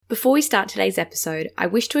Before we start today's episode, I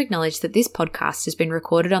wish to acknowledge that this podcast has been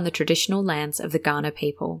recorded on the traditional lands of the Kaurna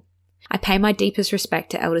people. I pay my deepest respect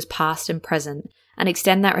to elders past and present, and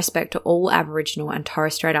extend that respect to all Aboriginal and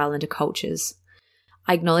Torres Strait Islander cultures.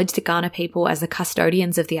 I acknowledge the Kaurna people as the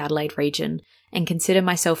custodians of the Adelaide region, and consider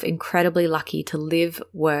myself incredibly lucky to live,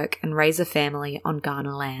 work, and raise a family on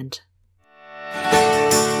Kaurna land.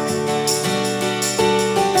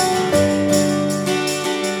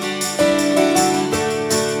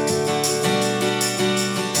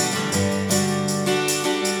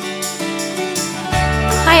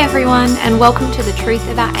 Hi everyone, and welcome to the Truth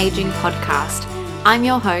About Aging podcast. I'm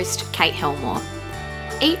your host, Kate Helmore.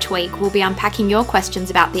 Each week we'll be unpacking your questions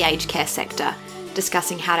about the aged care sector,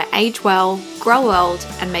 discussing how to age well, grow old,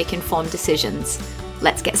 and make informed decisions.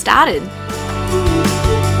 Let's get started.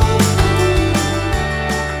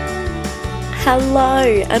 Hello,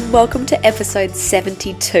 and welcome to episode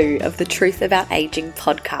 72 of the Truth About Aging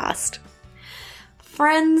podcast.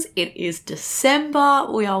 Friends, it is December.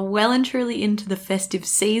 We are well and truly into the festive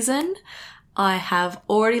season. I have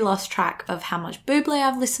already lost track of how much Buble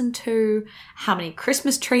I've listened to, how many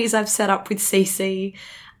Christmas trees I've set up with Cece,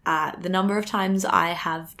 the number of times I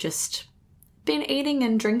have just been eating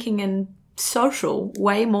and drinking and social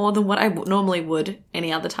way more than what I normally would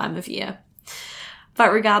any other time of year.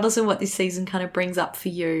 But regardless of what this season kind of brings up for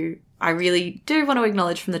you, I really do want to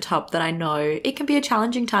acknowledge from the top that I know it can be a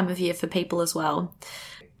challenging time of year for people as well.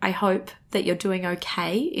 I hope that you're doing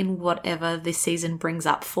okay in whatever this season brings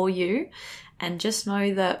up for you, and just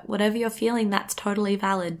know that whatever you're feeling, that's totally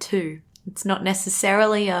valid too. It's not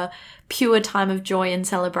necessarily a pure time of joy and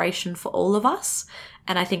celebration for all of us,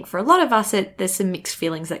 and I think for a lot of us there's some mixed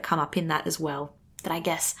feelings that come up in that as well. But I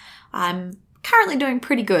guess I'm currently doing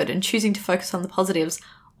pretty good and choosing to focus on the positives,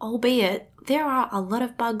 albeit there are a lot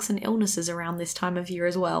of bugs and illnesses around this time of year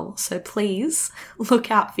as well, so please look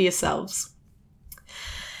out for yourselves.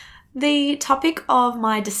 The topic of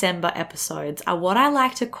my December episodes are what I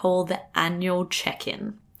like to call the annual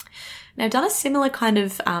check-in. Now, I've done a similar kind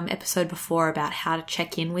of episode before about how to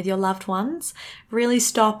check in with your loved ones, really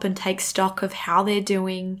stop and take stock of how they're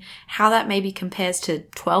doing, how that maybe compares to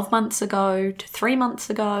 12 months ago, to 3 months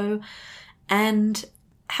ago, and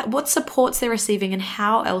what supports they're receiving and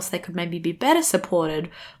how else they could maybe be better supported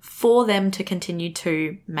for them to continue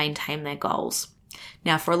to maintain their goals.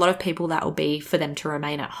 Now, for a lot of people, that will be for them to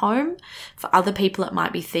remain at home. For other people, it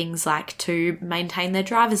might be things like to maintain their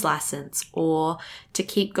driver's license, or to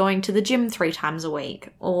keep going to the gym 3 times a week,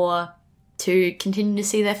 or to continue to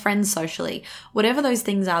see their friends socially. Whatever those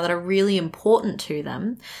things are that are really important to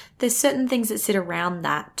them, there's certain things that sit around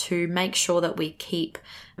that to make sure that we keep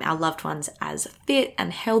our loved ones as fit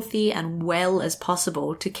and healthy and well as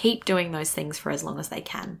possible to keep doing those things for as long as they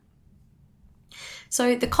can.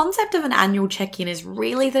 So the concept of an annual check-in is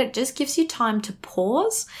really that it just gives you time to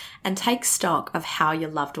pause and take stock of how your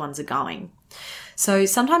loved ones are going. So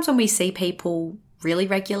sometimes when we see people really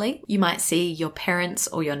regularly, you might see your parents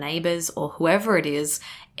or your neighbors or whoever it is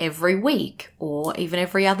every week or even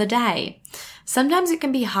every other day. Sometimes it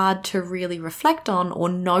can be hard to really reflect on or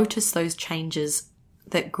notice those changes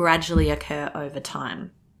that gradually occur over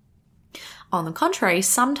time. On the contrary,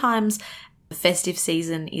 sometimes the festive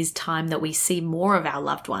season is time that we see more of our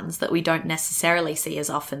loved ones that we don't necessarily see as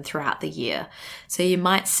often throughout the year. So you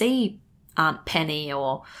might see Aunt Penny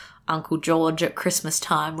or Uncle George at Christmas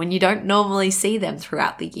time when you don't normally see them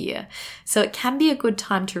throughout the year. So it can be a good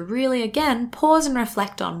time to really, again, pause and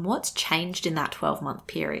reflect on what's changed in that 12-month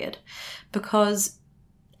period. Because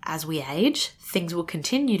as we age, things will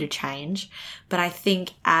continue to change. But I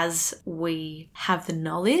think as we have the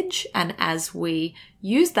knowledge and as we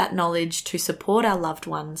use that knowledge to support our loved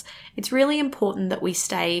ones, it's really important that we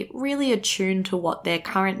stay really attuned to what their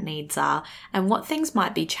current needs are and what things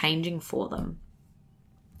might be changing for them.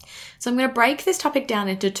 So I'm going to break this topic down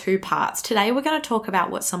into 2 parts. Today we're going to talk about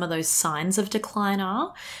what some of those signs of decline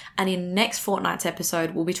are. And in next fortnight's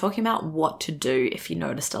episode, we'll be talking about what to do if you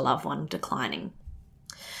noticed a loved one declining.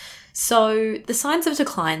 So the signs of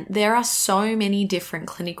decline, there are so many different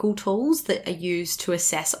clinical tools that are used to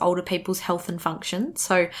assess older people's health and function.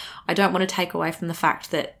 So I don't want to take away from the fact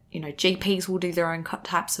that, GPs will do their own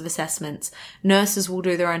types of assessments, nurses will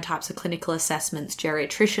do their own types of clinical assessments,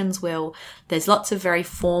 geriatricians will. There's lots of very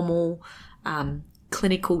formal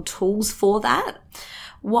clinical tools for that.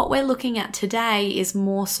 What we're looking at today is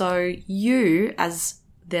more so you as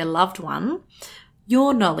their loved one,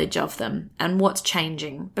 your knowledge of them and what's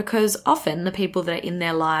changing, because often the people that are in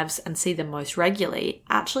their lives and see them most regularly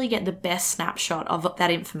actually get the best snapshot of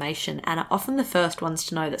that information and are often the first ones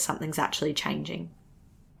to know that something's actually changing.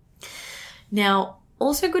 Now,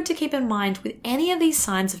 also good to keep in mind with any of these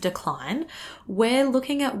signs of decline, we're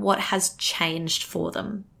looking at what has changed for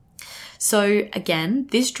them. So again,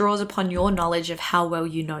 this draws upon your knowledge of how well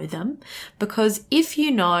you know them, because if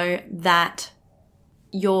you know that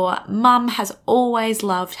your mum has always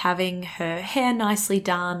loved having her hair nicely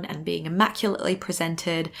done and being immaculately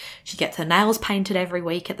presented, she gets her nails painted every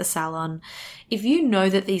week at the salon. If you know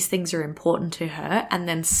that these things are important to her and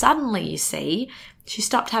then suddenly you see she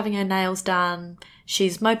stopped having her nails done,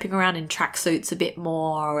 she's moping around in tracksuits a bit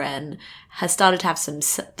more and has started to have some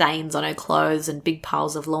stains on her clothes and big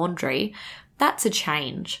piles of laundry, that's a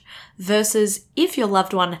change. Versus if your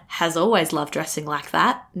loved one has always loved dressing like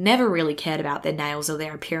that, never really cared about their nails or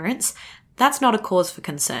their appearance, that's not a cause for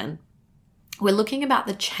concern. We're looking about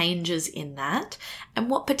the changes in that and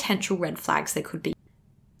what potential red flags there could be.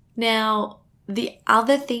 Now, the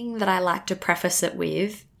other thing that I like to preface it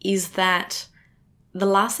with is that the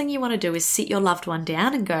last thing you want to do is sit your loved one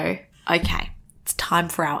down and go, okay, it's time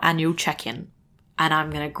for our annual check-in. And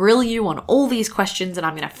I'm going to grill you on all these questions and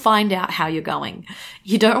I'm going to find out how you're going.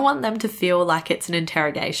 You don't want them to feel like it's an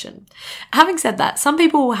interrogation. Having said that, some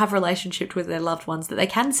people will have relationships with their loved ones that they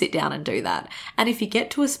can sit down and do that. And if you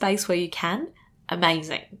get to a space where you can,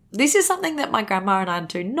 amazing. This is something that my grandma and I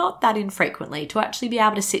do not that infrequently, to actually be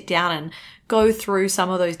able to sit down and go through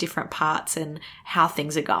some of those different parts and how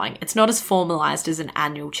things are going. It's not as formalized as an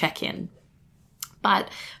annual check-in.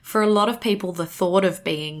 But for a lot of people, the thought of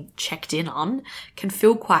being checked in on can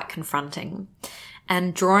feel quite confronting.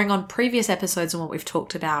 And drawing on previous episodes and what we've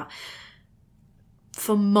talked about,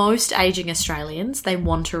 for most aging Australians, they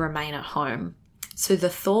want to remain at home. So the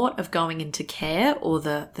thought of going into care, or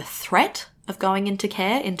the threat of going into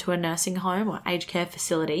care, into a nursing home or aged care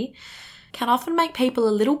facility, can often make people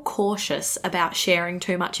a little cautious about sharing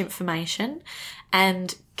too much information,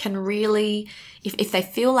 and can really, if they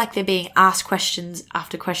feel like they're being asked questions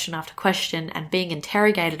after question after question and being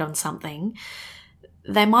interrogated on something,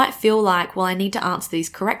 they might feel like, well, I need to answer these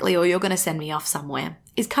correctly or you're going to send me off somewhere,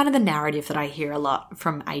 is kind of the narrative that I hear a lot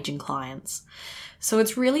from aging clients. So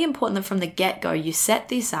it's really important that from the get-go, you set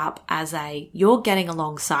this up as you're getting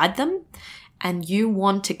alongside them and you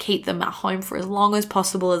want to keep them at home for as long as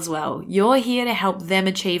possible as well. You're here to help them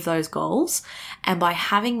achieve those goals. And by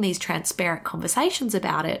having these transparent conversations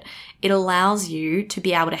about it, it allows you to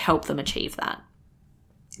be able to help them achieve that.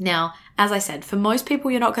 Now, as I said, for most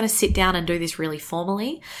people, you're not going to sit down and do this really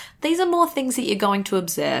formally. These are more things that you're going to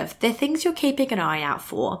observe. They're things you're keeping an eye out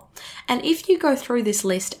for. And if you go through this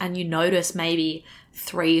list and you notice maybe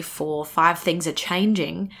 3, 4, 5 things are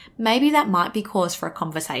changing, maybe that might be cause for a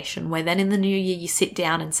conversation where then in the new year you sit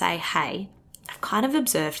down and say, hey, I've kind of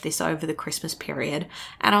observed this over the Christmas period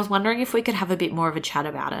and I was wondering if we could have a bit more of a chat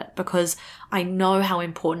about it, because I know how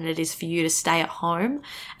important it is for you to stay at home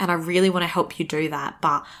and I really want to help you do that,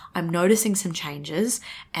 but I'm noticing some changes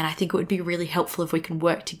and I think it would be really helpful if we can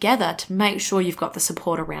work together to make sure you've got the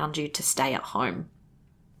support around you to stay at home.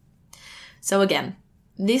 So again,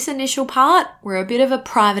 this initial part, we're a bit of a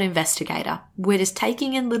private investigator. We're just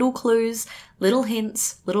taking in little clues, little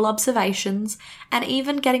hints, little observations, and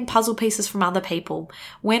even getting puzzle pieces from other people.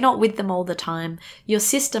 We're not with them all the time. Your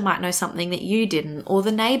sister might know something that you didn't, or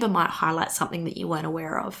the neighbour might highlight something that you weren't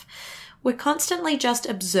aware of. We're constantly just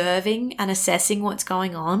observing and assessing what's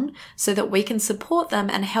going on so that we can support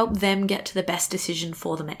them and help them get to the best decision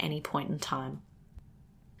for them at any point in time.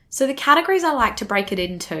 So the categories I like to break it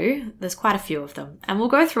into, there's quite a few of them, and we'll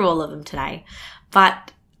go through all of them today,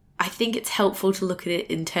 but I think it's helpful to look at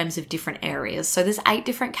it in terms of different areas. So there's 8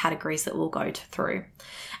 different categories that we'll go through.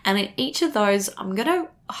 And in each of those, I'm going to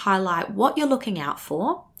highlight what you're looking out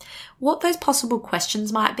for, what those possible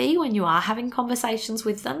questions might be when you are having conversations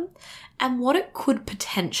with them, and what it could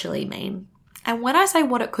potentially mean. And when I say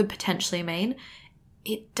what it could potentially mean,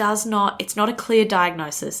 it's not a clear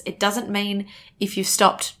diagnosis. It doesn't mean if you've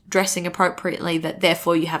stopped dressing appropriately that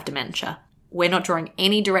therefore you have dementia. We're not drawing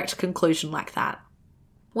any direct conclusion like that.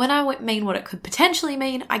 When I mean what it could potentially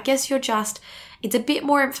mean, I guess it's a bit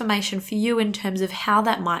more information for you in terms of how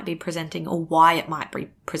that might be presenting, or why it might be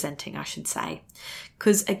presenting, I should say.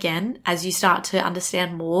 Because again, as you start to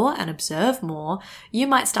understand more and observe more, you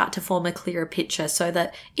might start to form a clearer picture so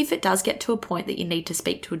that if it does get to a point that you need to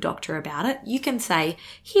speak to a doctor about it, you can say,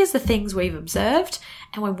 here's the things we've observed,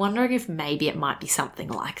 and we're wondering if maybe it might be something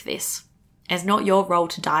like this. It's not your role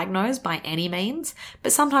to diagnose by any means,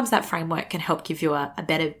 but sometimes that framework can help give you a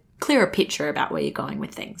better, clearer picture about where you're going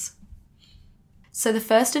with things. So the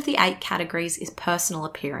first of the 8 categories is personal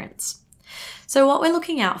appearance. So what we're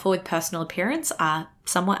looking out for with personal appearance are,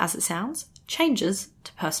 somewhat as it sounds, changes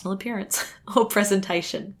to personal appearance or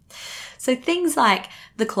presentation. So things like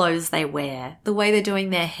the clothes they wear, the way they're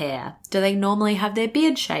doing their hair. Do they normally have their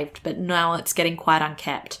beard shaved, but now it's getting quite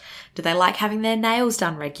unkempt? Do they like having their nails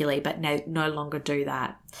done regularly, but no longer do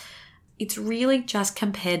that? It's really just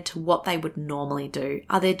compared to what they would normally do.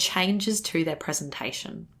 Are there changes to their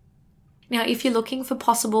presentation? Now, if you're looking for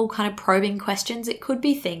possible kind of probing questions, it could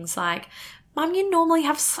be things like, Mum, you normally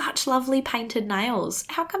have such lovely painted nails.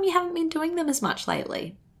 How come you haven't been doing them as much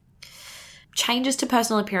lately? Changes to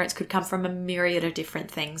personal appearance could come from a myriad of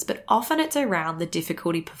different things, but often it's around the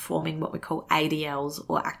difficulty performing what we call ADLs,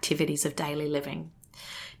 or activities of daily living.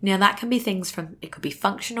 Now that can be things from, it could be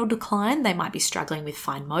functional decline. They might be struggling with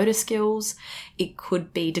fine motor skills. It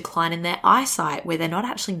could be decline in their eyesight, where they're not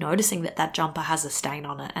actually noticing that jumper has a stain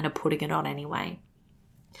on it and are putting it on anyway.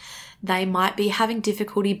 They might be having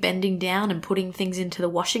difficulty bending down and putting things into the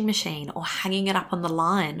washing machine or hanging it up on the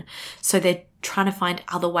line. So they're trying to find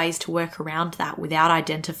other ways to work around that without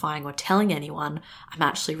identifying or telling anyone, I'm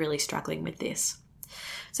actually really struggling with this.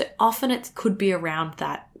 So often it could be around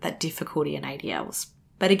that difficulty in ADLs.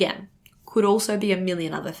 But again, could also be a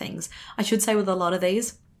million other things. I should say with a lot of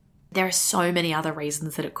these, there are so many other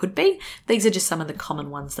reasons that it could be. These are just some of the common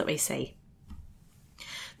ones that we see.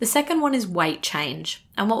 The second one is weight change.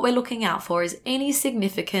 And what we're looking out for is any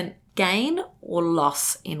significant gain or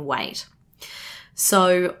loss in weight.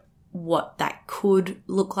 So what that could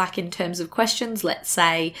look like in terms of questions. Let's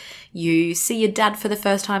say you see your dad for the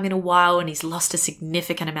first time in a while and he's lost a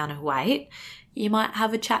significant amount of weight. You might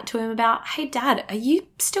have a chat to him about, hey Dad, are you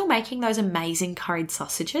still making those amazing curried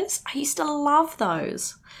sausages? I used to love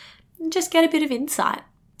those. And just get a bit of insight.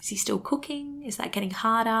 Is he still cooking? Is that getting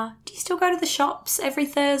harder? Do you still go to the shops every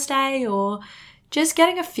Thursday? Or just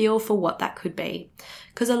getting a feel for what that could be.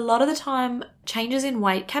 Because a lot of the time, changes in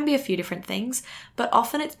weight can be a few different things, but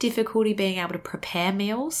often it's difficulty being able to prepare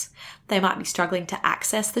meals. They might be struggling to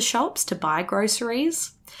access the shops to buy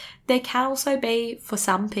groceries. There can also be, for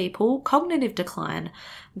some people, cognitive decline.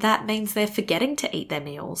 That means they're forgetting to eat their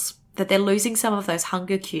meals, that they're losing some of those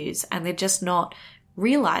hunger cues, and they're just not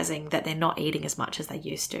realizing that they're not eating as much as they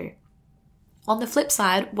used to. On the flip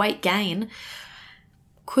side, weight gain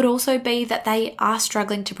could also be that they are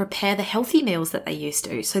struggling to prepare the healthy meals that they used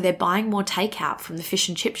to. So they're buying more takeout from the fish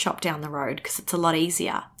and chip shop down the road because it's a lot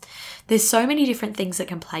easier. There's so many different things that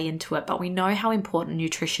can play into it, but we know how important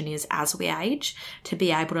nutrition is as we age to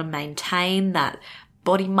be able to maintain that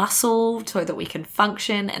body muscle so that we can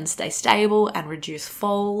function and stay stable and reduce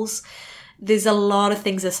falls. There's a lot of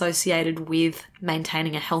things associated with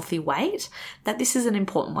maintaining a healthy weight that this is an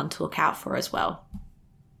important one to look out for as well.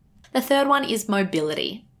 The third one is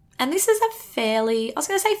mobility. And this is a fairly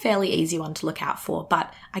easy one to look out for,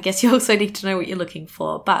 but I guess you also need to know what you're looking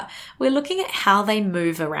for. But we're looking at how they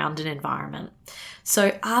move around an environment.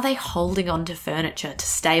 So are they holding on to furniture to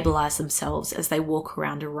stabilize themselves as they walk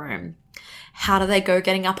around a room? How do they go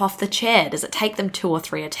getting up off the chair? Does it take them 2 or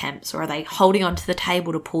 3 attempts? Or are they holding onto the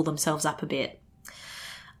table to pull themselves up a bit?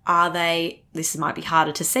 This might be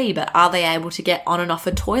harder to see, but are they able to get on and off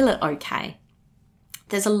a toilet okay?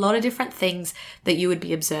 There's a lot of different things that you would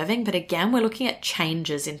be observing, but again, we're looking at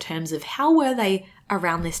changes in terms of how were they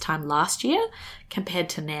around this time last year compared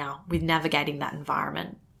to now with navigating that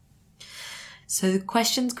environment. So the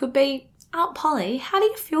questions could be, Aunt Polly, how do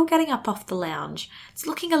you feel getting up off the lounge? It's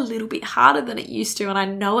looking a little bit harder than it used to, and I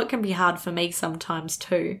know it can be hard for me sometimes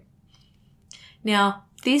too. Now,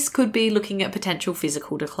 this could be looking at potential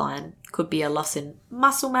physical decline. Could be a loss in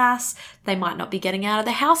muscle mass. They might not be getting out of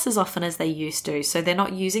the house as often as they used to, so they're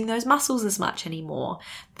not using those muscles as much anymore.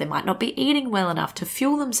 They might not be eating well enough to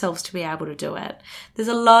fuel themselves to be able to do it. There's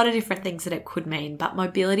a lot of different things that it could mean, but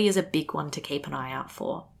mobility is a big one to keep an eye out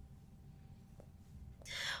for.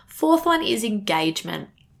 Fourth one is engagement.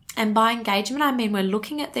 And by engagement, I mean we're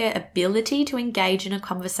looking at their ability to engage in a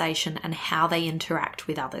conversation and how they interact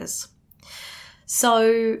with others.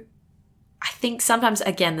 So I think sometimes,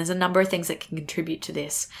 again, there's a number of things that can contribute to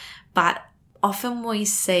this, but often we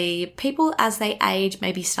see people as they age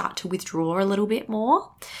maybe start to withdraw a little bit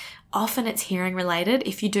more. Often it's hearing related.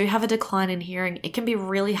 If you do have a decline in hearing, it can be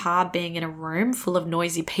really hard being in a room full of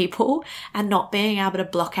noisy people and not being able to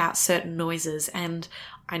block out certain noises. And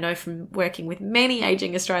I know from working with many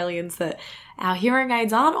aging Australians that our hearing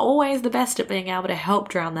aids aren't always the best at being able to help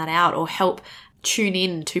drown that out or help tune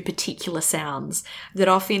in to particular sounds, that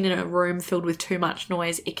often in a room filled with too much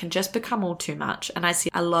noise, it can just become all too much. And I see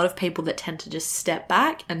a lot of people that tend to just step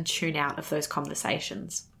back and tune out of those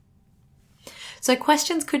conversations. So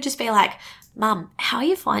questions could just be like, Mum, how are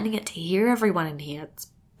you finding it to hear everyone in here? It's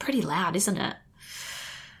pretty loud, isn't it?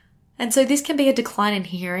 And so this can be a decline in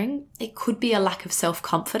hearing. It could be a lack of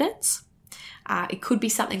self-confidence. It could be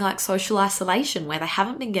something like social isolation, where they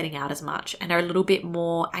haven't been getting out as much and are a little bit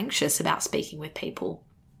more anxious about speaking with people.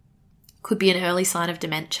 Could be an early sign of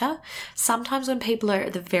dementia. Sometimes when people are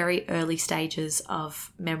at the very early stages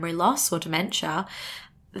of memory loss or dementia,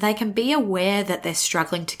 they can be aware that they're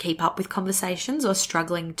struggling to keep up with conversations or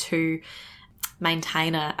struggling to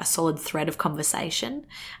maintain a solid thread of conversation.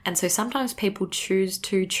 And so sometimes people choose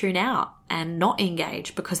to tune out and not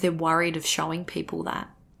engage because they're worried of showing people that.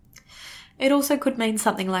 It also could mean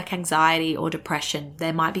something like anxiety or depression.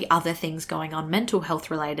 There might be other things going on mental health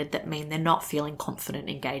related that mean they're not feeling confident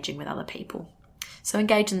engaging with other people. So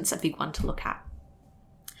engagement's a big one to look at.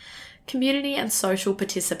 Community and social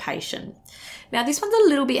participation. Now this one's a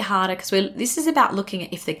little bit harder because this is about looking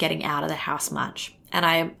at if they're getting out of the house much. And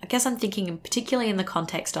I guess I'm thinking particularly in the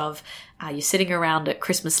context of you're sitting around at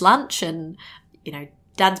Christmas lunch and,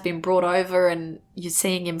 Dad's been brought over and you're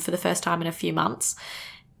seeing him for the first time in a few months.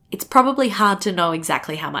 It's probably hard to know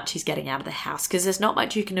exactly how much he's getting out of the house because there's not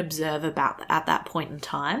much you can observe about at that point in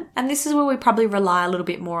time. And this is where we probably rely a little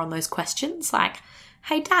bit more on those questions like,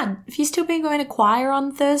 hey Dad, have you still been going to choir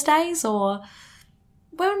on Thursdays? Or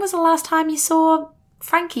when was the last time you saw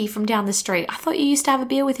Frankie from down the street? I thought you used to have a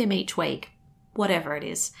beer with him each week. Whatever it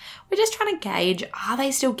is. We're just trying to gauge, are they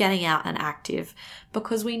still getting out and active?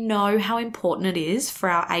 Because we know how important it is for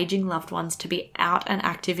our aging loved ones to be out and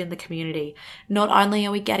active in the community. Not only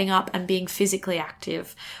are we getting up and being physically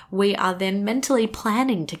active, we are then mentally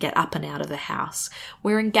planning to get up and out of the house.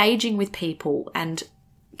 We're engaging with people and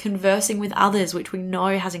conversing with others, which we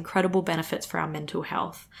know has incredible benefits for our mental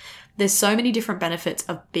health. There's so many different benefits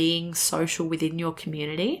of being social within your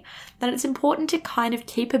community that it's important to kind of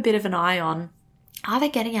keep a bit of an eye on, are they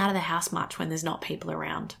getting out of the house much when there's not people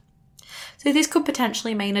around? So this could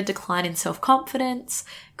potentially mean a decline in self-confidence,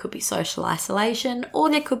 could be social isolation, or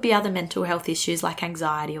there could be other mental health issues like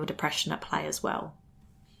anxiety or depression at play as well.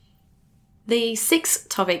 The sixth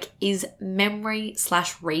topic is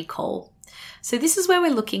memory/recall. So this is where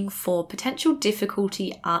we're looking for potential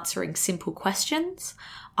difficulty answering simple questions,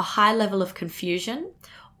 a high level of confusion,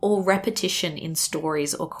 or repetition in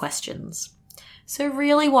stories or questions. So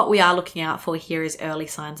really what we are looking out for here is early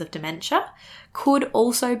signs of dementia. Could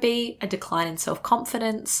also be a decline in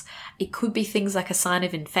self-confidence. It could be things like a sign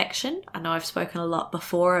of infection. I know I've spoken a lot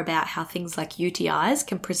before about how things like UTIs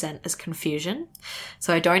can present as confusion.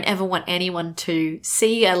 So I don't ever want anyone to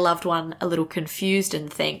see a loved one a little confused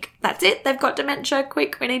and think, that's it, they've got dementia,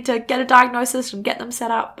 quick, we need to get a diagnosis and get them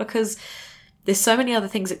set up, because there's so many other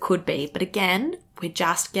things it could be. But again, we're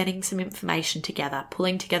just getting some information together,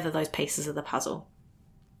 pulling together those pieces of the puzzle.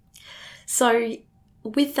 So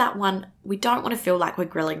with that one, we don't want to feel like we're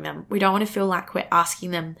grilling them. We don't want to feel like we're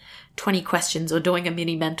asking them 20 questions or doing a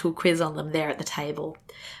mini mental quiz on them there at the table.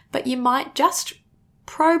 But you might just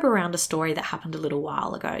probe around a story that happened a little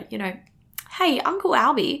while ago. Hey, Uncle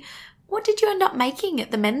Albie, what did you end up making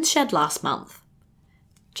at the men's shed last month?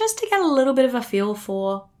 Just to get a little bit of a feel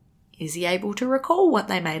for, is he able to recall what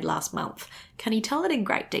they made last month? Can he tell it in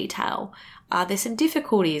great detail? Are there some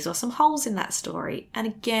difficulties or some holes in that story? And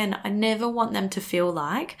again, I never want them to feel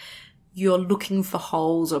like you're looking for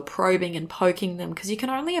holes or probing and poking them, because you can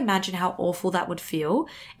only imagine how awful that would feel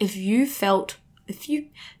if you thought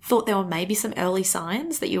there were maybe some early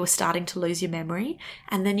signs that you were starting to lose your memory,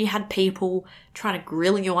 and then you had people trying to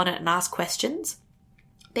grill you on it and ask questions.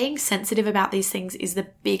 Being sensitive about these things is the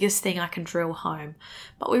biggest thing I can drill home,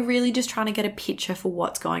 but we're really just trying to get a picture for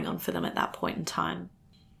what's going on for them at that point in time.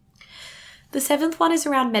 The seventh one is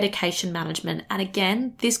around medication management, and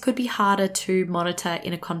again, this could be harder to monitor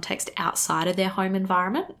in a context outside of their home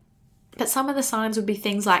environment, but some of the signs would be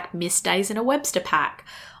things like missed days in a Webster pack,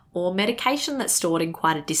 or medication that's stored in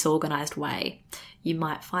quite a disorganised way. You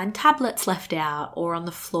might find tablets left out or on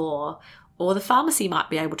the floor, or the pharmacy might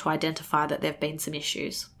be able to identify that there have been some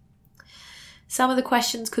issues. Some of the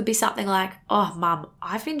questions could be something like, oh, Mum,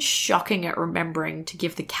 I've been shocking at remembering to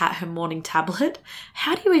give the cat her morning tablet.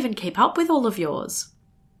 How do you even keep up with all of yours?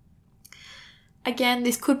 Again,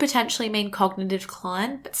 this could potentially mean cognitive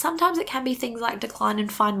decline, but sometimes it can be things like decline in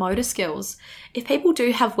fine motor skills. If people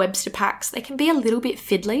do have Webster packs, they can be a little bit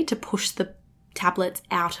fiddly to push the tablets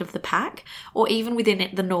out of the pack, or even within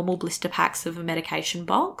the normal blister packs of a medication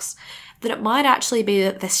box, that it might actually be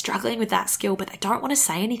that they're struggling with that skill, but they don't want to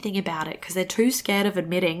say anything about it because they're too scared of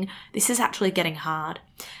admitting this is actually getting hard.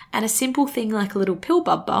 And a simple thing like a little pill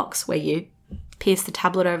bub box where you pierce the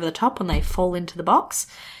tablet over the top when they fall into the box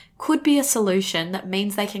could be a solution that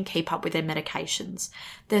means they can keep up with their medications.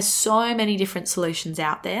 There's so many different solutions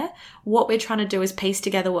out there. What we're trying to do is piece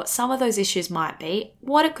together what some of those issues might be,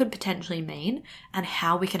 what it could potentially mean, and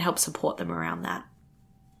how we can help support them around that.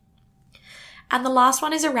 And the last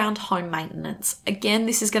one is around home maintenance. Again,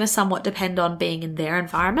 this is going to somewhat depend on being in their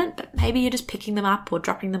environment, but maybe you're just picking them up or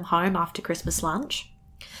dropping them home after Christmas lunch.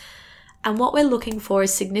 And what we're looking for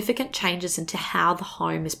is significant changes into how the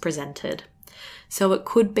home is presented. So it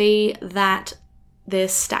could be that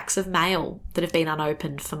there's stacks of mail that have been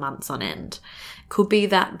unopened for months on end. It could be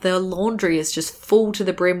that the laundry is just full to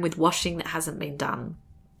the brim with washing that hasn't been done.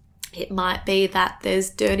 It might be that there's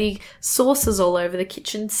dirty sauces all over the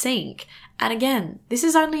kitchen sink. And again, this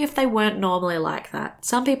is only if they weren't normally like that.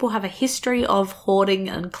 Some people have a history of hoarding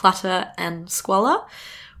and clutter and squalor,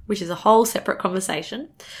 which is a whole separate conversation.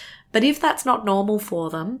 But if that's not normal for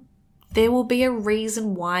them, there will be a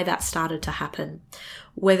reason why that started to happen.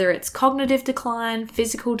 Whether it's cognitive decline,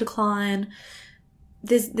 physical decline,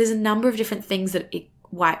 there's a number of different things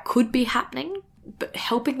why it could be happening, but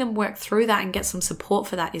helping them work through that and get some support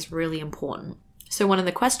for that is really important. So one of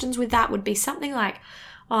the questions with that would be something like,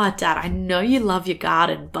 "Oh, Dad, I know you love your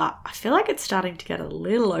garden, but I feel like it's starting to get a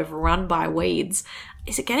little overrun by weeds.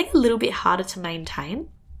 Is it getting a little bit harder to maintain?"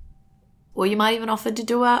 Or you might even offer to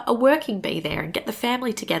do a working bee there and get the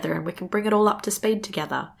family together and we can bring it all up to speed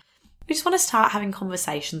together. We just want to start having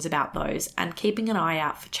conversations about those and keeping an eye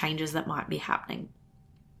out for changes that might be happening.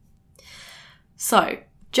 So,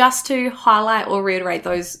 just to highlight or reiterate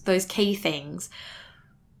those key things,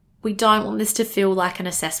 we don't want this to feel like an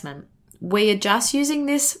assessment. We are just using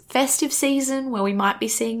this festive season where we might be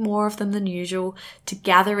seeing more of them than usual to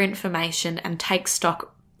gather information and take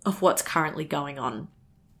stock of what's currently going on.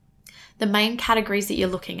 The main categories that you're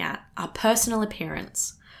looking at are personal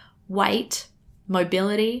appearance, weight,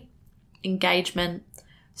 mobility, engagement,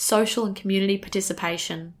 social and community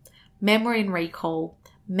participation, memory and recall,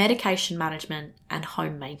 medication management, and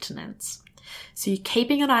home maintenance. So you're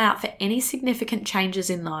keeping an eye out for any significant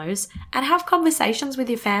changes in those and have conversations with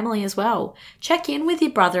your family as well. Check in with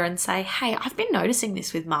your brother and say, "Hey, I've been noticing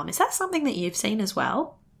this with Mum. Is that something that you've seen as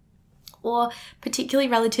well?" Or particularly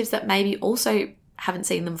relatives that maybe also haven't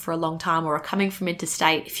seen them for a long time or are coming from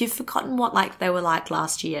interstate. If you've forgotten what they were like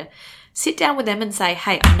last year, sit down with them and say,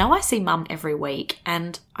 "Hey, I know I see Mum every week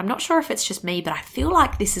and I'm not sure if it's just me, but I feel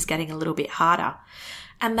like this is getting a little bit harder."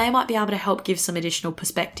 And they might be able to help give some additional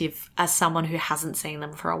perspective as someone who hasn't seen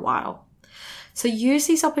them for a while. So use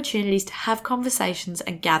these opportunities to have conversations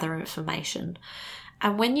and gather information.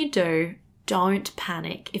 And when you do, don't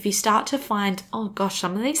panic. If you start to find, "Oh gosh,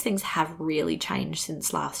 some of these things have really changed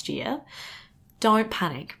since last year," don't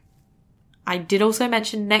panic. I did also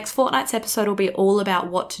mention next fortnight's episode will be all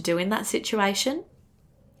about what to do in that situation.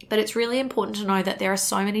 But it's really important to know that there are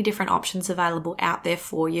so many different options available out there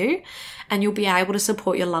for you, and you'll be able to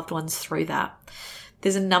support your loved ones through that.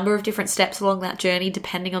 There's a number of different steps along that journey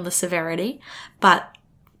depending on the severity, but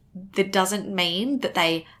that doesn't mean that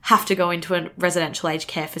they have to go into a residential aged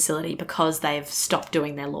care facility because they've stopped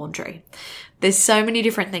doing their laundry. There's so many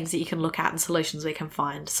different things that you can look at and solutions we can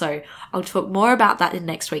find. So I'll talk more about that in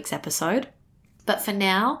next week's episode. But for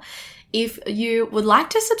now, if you would like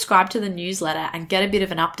to subscribe to the newsletter and get a bit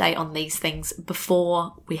of an update on these things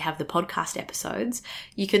before we have the podcast episodes,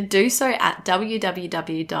 you can do so at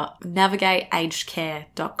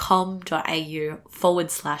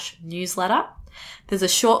www.navigateagedcare.com.au/newsletter. There's a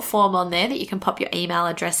short form on there that you can pop your email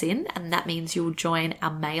address in, and that means you'll join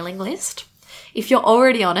our mailing list. If you're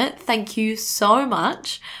already on it, thank you so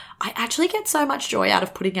much. I actually get so much joy out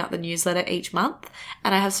of putting out the newsletter each month,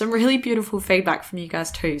 and I have some really beautiful feedback from you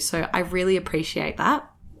guys too, so I really appreciate that.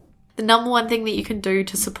 The number one thing that you can do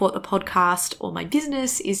to support the podcast or my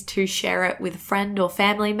business is to share it with a friend or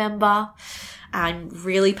family member. I'm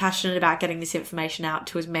really passionate about getting this information out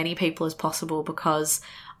to as many people as possible because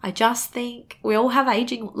I just think we all have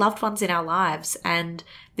aging loved ones in our lives, and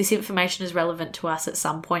this information is relevant to us at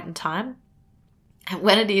some point in time. And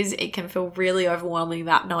when it is, it can feel really overwhelming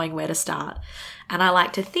about knowing where to start. And I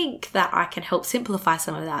like to think that I can help simplify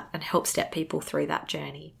some of that and help step people through that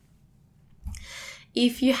journey.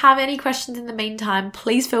 If you have any questions in the meantime,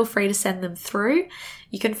 please feel free to send them through.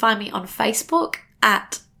 You can find me on Facebook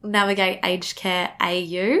at Navigate Aged Care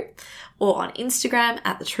AU or on Instagram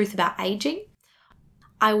at The Truth About Aging.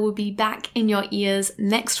 I will be back in your ears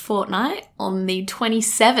next fortnight on the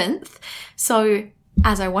 27th. So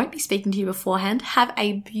as I won't be speaking to you beforehand, have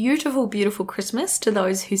a beautiful, beautiful Christmas to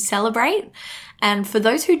those who celebrate. And for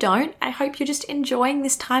those who don't, I hope you're just enjoying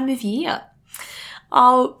this time of year.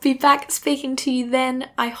 I'll be back speaking to you then.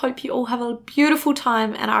 I hope you all have a beautiful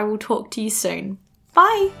time and I will talk to you soon.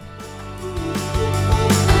 Bye.